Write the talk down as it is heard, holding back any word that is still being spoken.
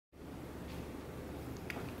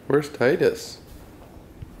Where's Titus?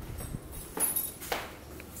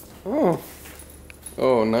 Oh.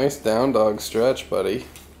 Oh, nice down dog stretch, buddy.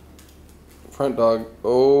 Front dog.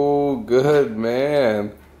 Oh, good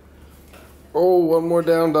man. Oh, one more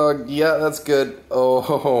down dog. Yeah, that's good.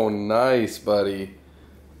 Oh, nice, buddy.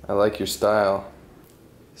 I like your style.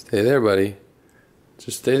 Stay there, buddy.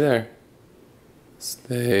 Just stay there.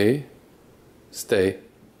 Stay. Stay.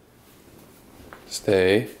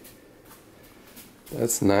 Stay.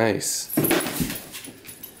 That's nice.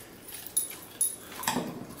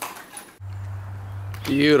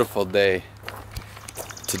 Beautiful day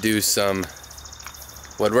to do some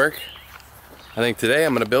woodwork. I think today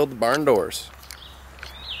I'm gonna build the barn doors.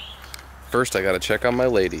 First I gotta check on my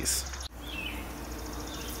ladies.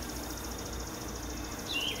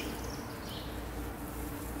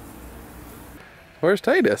 Where's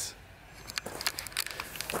Titus?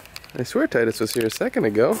 I swear Titus was here a second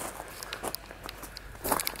ago.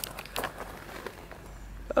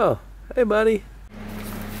 Oh, hey buddy.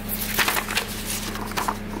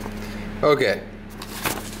 Okay.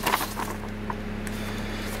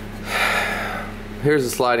 Here's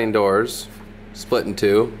the sliding doors, split in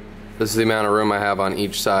two. This is the amount of room I have on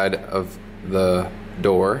each side of the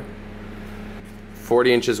door.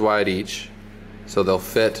 40 inches wide each, so they'll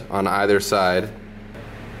fit on either side.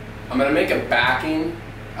 I'm gonna make a backing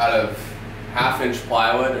out of 1/2 inch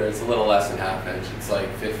plywood, or it's a little less than 1/2 inch. It's like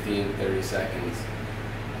 15, 30 seconds,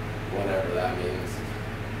 whatever that means.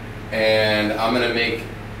 And I'm gonna make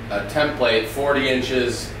a template 40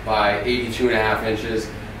 inches by 82.5 inches.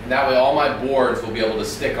 And that way all my boards will be able to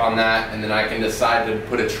stick on that, and then I can decide to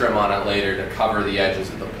put a trim on it later to cover the edges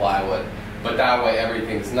of the plywood. But that way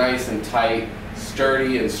everything's nice and tight,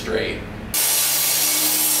 sturdy and straight.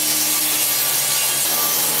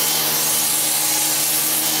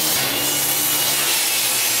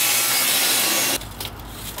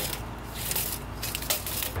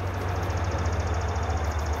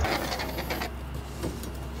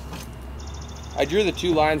 I drew the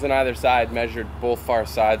 2 lines on either side, measured both far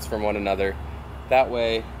sides from one another. That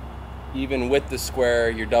way, even with the square,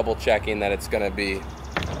 you're double checking that it's gonna be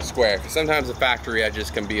square. 'Cause sometimes the factory edges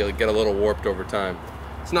can get a little warped over time.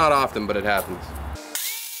 It's not often, but it happens.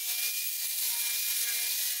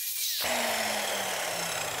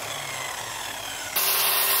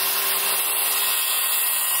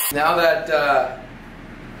 Now that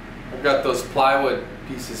I've got those plywood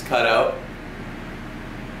pieces cut out,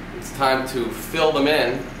 it's time to fill them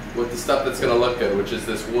in with the stuff that's going to look good, which is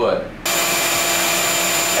this wood.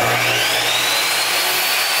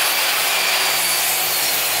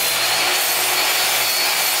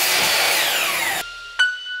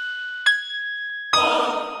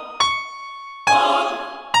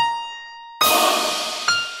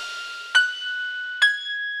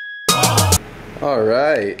 All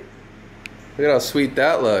right, look at how sweet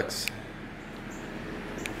that looks.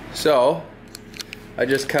 So I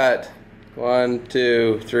just cut 1,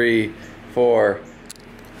 2, 3, 4,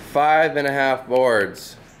 5.5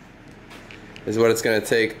 boards is what it's going to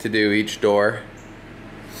take to do each door.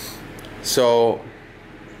 So,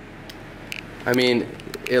 I mean,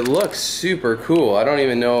 it looks super cool. I don't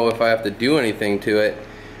even know if I have to do anything to it.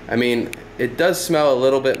 I mean, it does smell a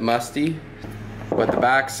little bit musty, but the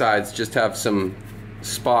back sides just have some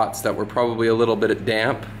spots that were probably a little bit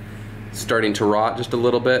damp, starting to rot just a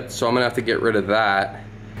little bit, so I'm gonna have to get rid of that.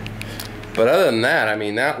 But other than that, I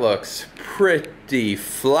mean, that looks pretty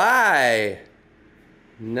fly.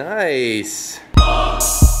 Nice.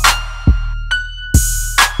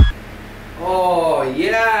 Oh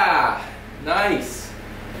yeah, nice.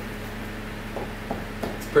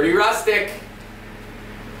 It's pretty rustic.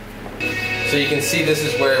 So you can see this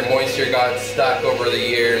is where moisture got stuck over the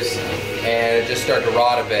years and it just started to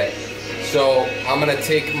rot a bit. So I'm gonna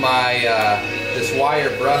take my this wire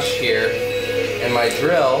brush here and my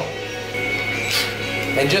drill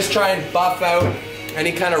and just try and buff out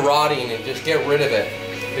any kind of rotting and just get rid of it.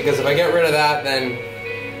 Because if I get rid of that, then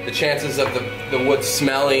the chances of the wood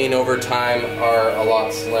smelling over time are a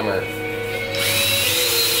lot slimmer.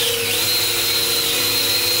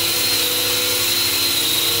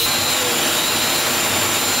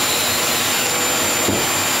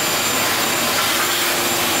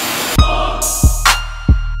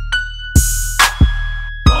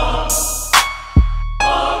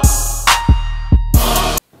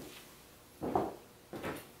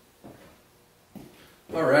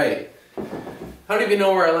 Alright, I don't even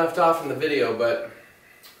know where I left off in the video, but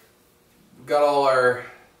we've got all our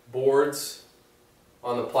boards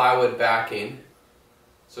on the plywood backing.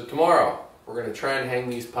 So tomorrow, we're going to try and hang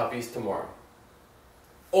these puppies tomorrow.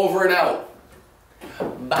 Over and out.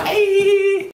 Bye!